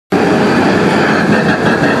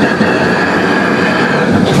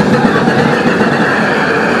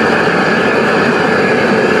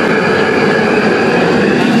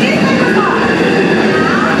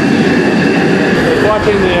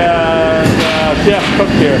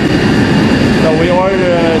cooked here. So we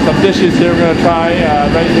ordered some dishes here we're going to try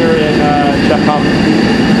right here in Chef.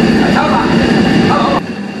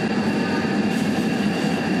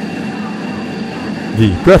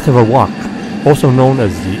 The breath of a wok, also known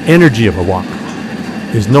as the energy of a wok,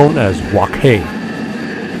 is known as Wok Hei.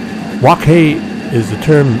 Wok Hei is the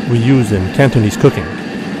term we use in Cantonese cooking.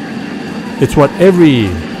 It's what every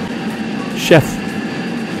chef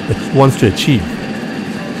wants to achieve.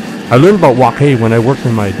 I learned about Wok Hei when I worked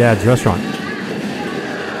in my dad's restaurant.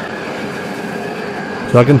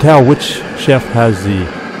 So I can tell which chef has the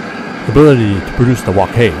ability to produce the Wok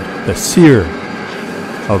Hei, the sear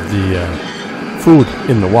of the food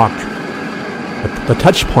in the wok, the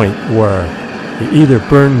touch point where it either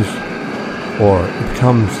burns or it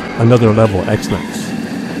becomes another level of excellence.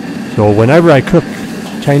 So whenever I cook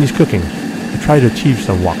Chinese cooking, I try to achieve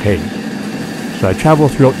some Wok Hei. So I travel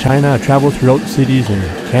throughout China, I travel throughout cities in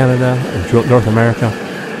Canada and throughout North America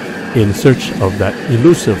in search of that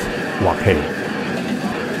elusive Wok Hei.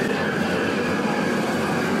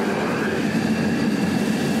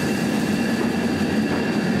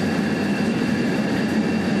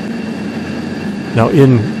 Now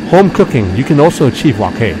in home cooking, you can also achieve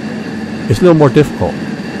Wok Hei. It's a little more difficult,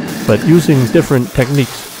 but using different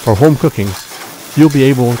techniques for home cooking, you'll be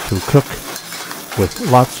able to cook with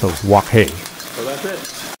lots of Wok Hei. So that's it.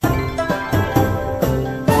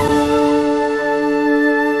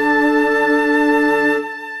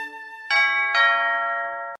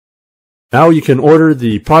 Now you can order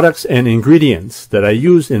the products and ingredients that I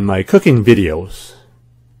use in my cooking videos.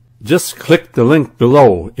 Just click the link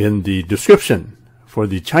below in the description for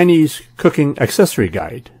the Chinese cooking accessory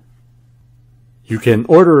guide. You can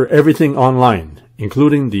order everything online,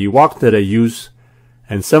 including the wok that I use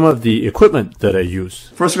and some of the equipment that I use.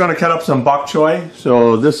 First we're going to cut up some bok choy.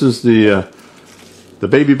 So this is the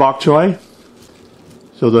baby bok choy.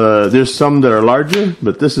 So there's some that are larger,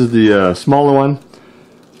 but this is the smaller one.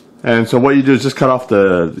 And so what you do is just cut off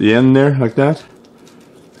the end there like that.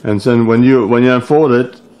 And then when you unfold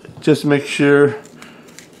it, just make sure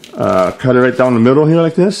cut it right down the middle here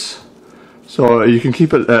like this, so you can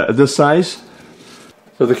keep it at this size.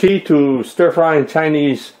 So the key to stir-frying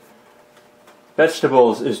Chinese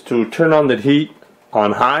vegetables is to turn on the heat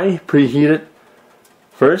on high, preheat it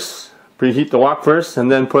first, preheat the wok first,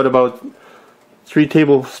 and then put about 3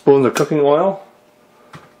 tablespoons of cooking oil.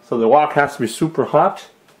 So the wok has to be super hot.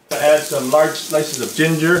 Add some large slices of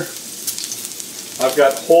ginger. I've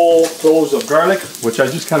got whole cloves of garlic, which I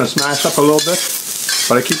just kind of smash up a little bit,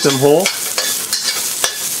 but I keep them whole.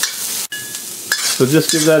 So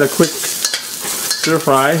just give that a quick stir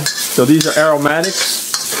fry. So these are aromatics,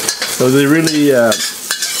 so they really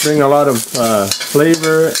bring a lot of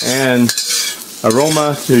flavor and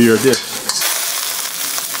aroma to your dish.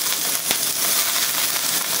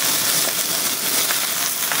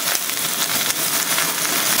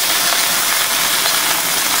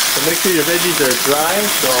 So make sure your veggies are dry,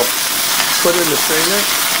 so put it in the strainer.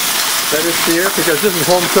 Let it sear, because this is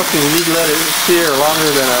home cooking, you need to let it sear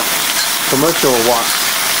longer than a commercial wok.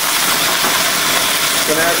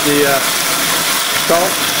 I'm going to add the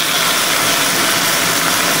salt.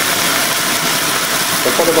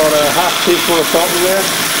 I'll put about a half teaspoon of salt in there.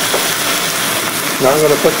 Now I'm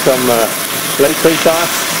going to put some light soy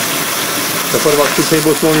sauce. I'll put about 2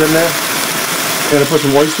 tablespoons in there. I'm going to put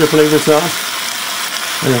some oyster flavor sauce.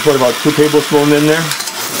 I'm going to put about 2 tablespoons in there.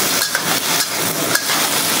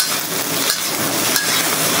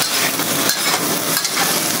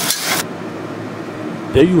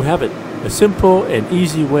 There you have it, a simple and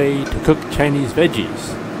easy way to cook Chinese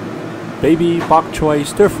veggies. Baby bok choy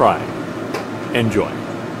stir fry. Enjoy.